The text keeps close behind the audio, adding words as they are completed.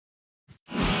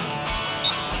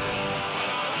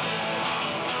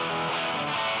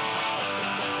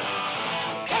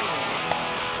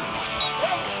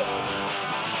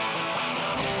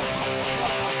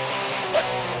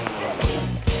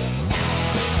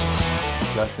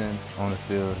Justin, on the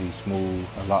field, he's smooth,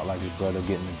 a lot like his brother,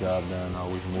 getting the job done,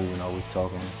 always moving, always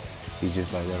talking. He's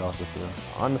just like that off the field.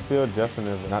 On the field, Justin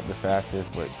is not the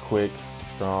fastest, but quick,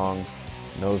 strong,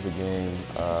 knows the game,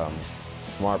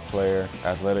 smart player,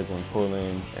 athletic when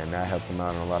pulling, and that helps him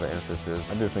out in a lot of instances.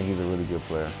 I just think he's a really good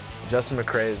player. Justin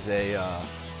McCray is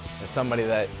somebody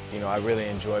that I really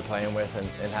enjoy playing with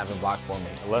and having block for me.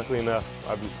 Luckily enough,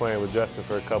 I've been playing with Justin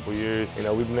for a couple years.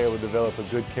 We've been able to develop a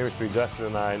good chemistry, Justin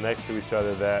and I, next to each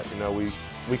other that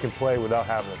we can play without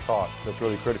having to talk. That's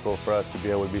really critical for us to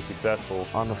be able to be successful.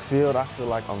 On the field, I feel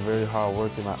like I'm very hard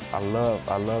working. I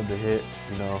love to hit.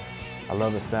 I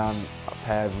love the sound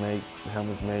pads make,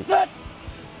 helmets make. There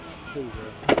you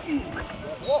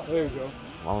go. There you go.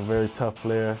 I'm a very tough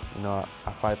player. I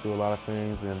fight through a lot of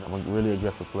things, and I'm a really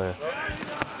aggressive player.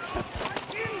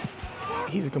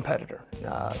 He's a competitor.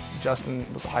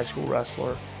 Justin was a high school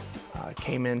wrestler,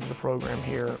 came into the program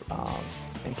here,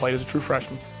 and played as a true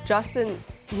freshman. Justin,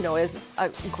 is a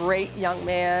great young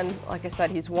man. Like I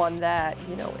said, he's one that,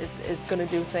 is going to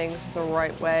do things the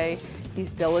right way.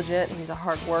 He's diligent, he's a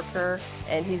hard worker,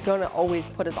 and he's going to always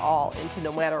put his all into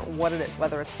no matter what it is,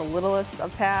 whether it's the littlest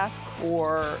of tasks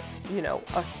or,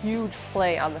 a huge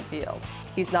play on the field.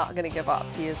 He's not going to give up.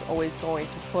 He is always going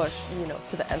to push,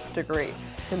 to the nth degree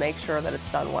to make sure that it's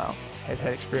done well. Has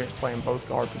had experience playing both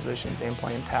guard positions and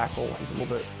playing tackle. He's a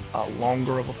little bit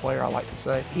longer of a player, I like to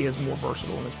say. He is more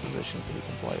versatile in his positions that he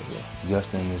can play as well.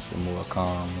 Justin is the more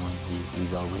calm one.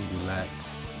 He's always relaxed.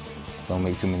 Don't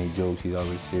make too many jokes. He's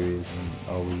always serious and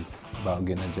always about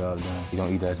getting the job done. He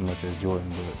don't eat as much as Jordan,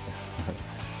 but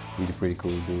he's a pretty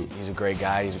cool dude. He's a great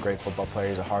guy. He's a great football player.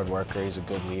 He's a hard worker. He's a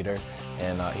good leader.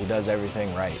 And he does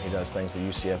everything right. He does things the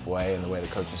UCF way and the way the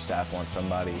coaching staff wants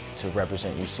somebody to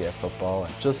represent UCF football.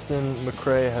 Justin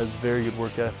McCray has very good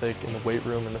work ethic in the weight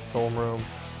room, in the film room,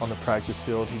 on the practice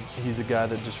field. He's a guy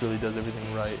that just really does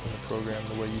everything right in the program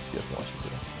the way UCF wants you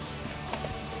to.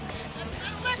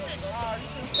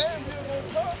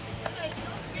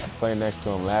 Playing next to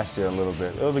him last year a little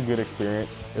bit, it was a good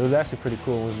experience. It was actually pretty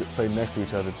cool when we played next to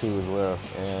each other too as well.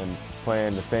 And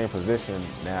playing the same position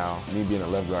now, me being a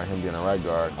left guard, him being a right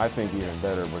guard, I think even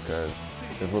better because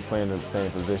we're playing in the same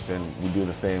position, we do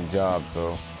the same job,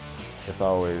 so it's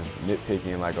always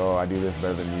nitpicking like, oh, I do this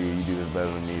better than you do this better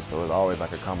than me, so it's always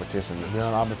like a competition. Being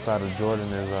on the opposite side of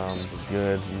Jordan is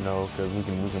good, because we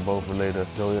can both relate to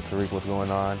Joey or Tariq what's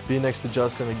going on. Being next to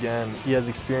Justin again, he has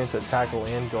experience at tackle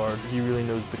and guard. He really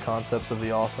knows the concepts of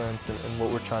the offense and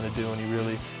what we're trying to do, and he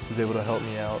really is able to help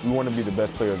me out. We want to be the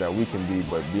best player that we can be,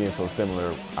 but being so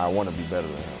similar, I want to be better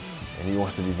than him. And he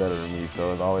wants to be better than me,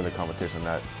 so it's always a competition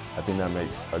that I think that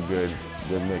makes a good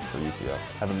mix for UCF.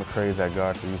 Having McCray's at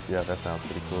guard for UCF, that sounds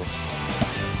pretty cool.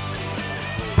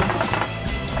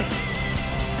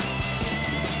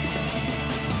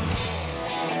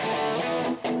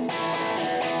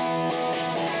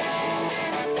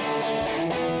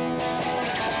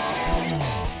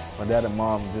 My dad and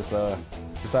mom just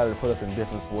decided to put us in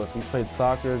different sports. We played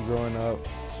soccer growing up.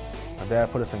 My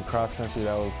dad put us in cross country.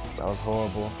 That was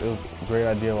horrible. It was a great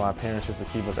idea by my parents just to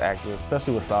keep us active,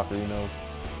 especially with soccer.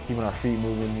 Keeping our feet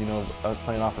moving. Us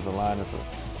playing offensive line is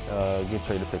a good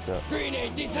trait to pick up. Green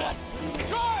 18, drive!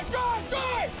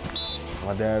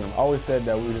 My dad always said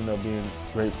that we'd end up being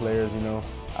great players.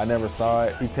 I never saw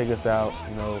it. He'd take us out.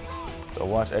 To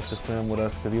watch extra film with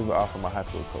us because he was also my high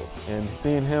school coach. And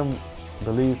seeing him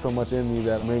believe so much in me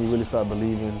that made me really start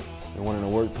believing and wanting to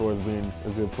work towards being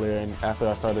a good player. And after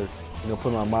I started,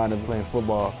 putting my mind into playing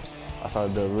football, I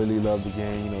started to really love the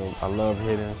game. I love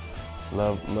hitting,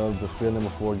 love the feeling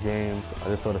before games. I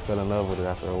just sort of fell in love with it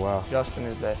after a while. Justin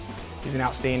he's an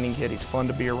outstanding kid. He's fun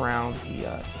to be around.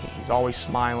 He's always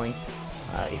smiling.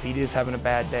 If he is having a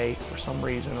bad day for some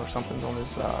reason or something's on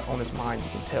his mind, you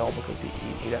can tell because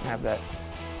he doesn't have that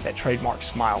trademark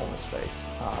smile on his face,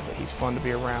 but he's fun to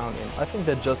be around. And I think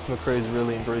that Justin McCray has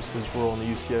really embraced his role in the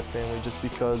UCF family just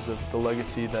because of the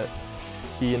legacy that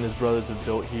he and his brothers have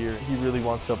built here. He really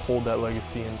wants to uphold that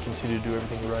legacy and continue to do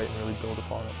everything right and really build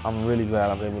upon it. I'm really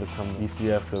glad I was able to come to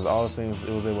UCF because all the things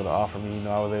it was able to offer me,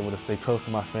 I was able to stay close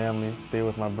to my family, stay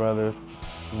with my brothers,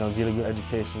 get a good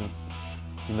education,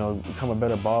 become a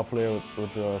better ball player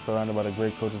with surrounded by the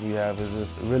great coaches we have. It's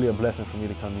just really a blessing for me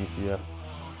to come to UCF.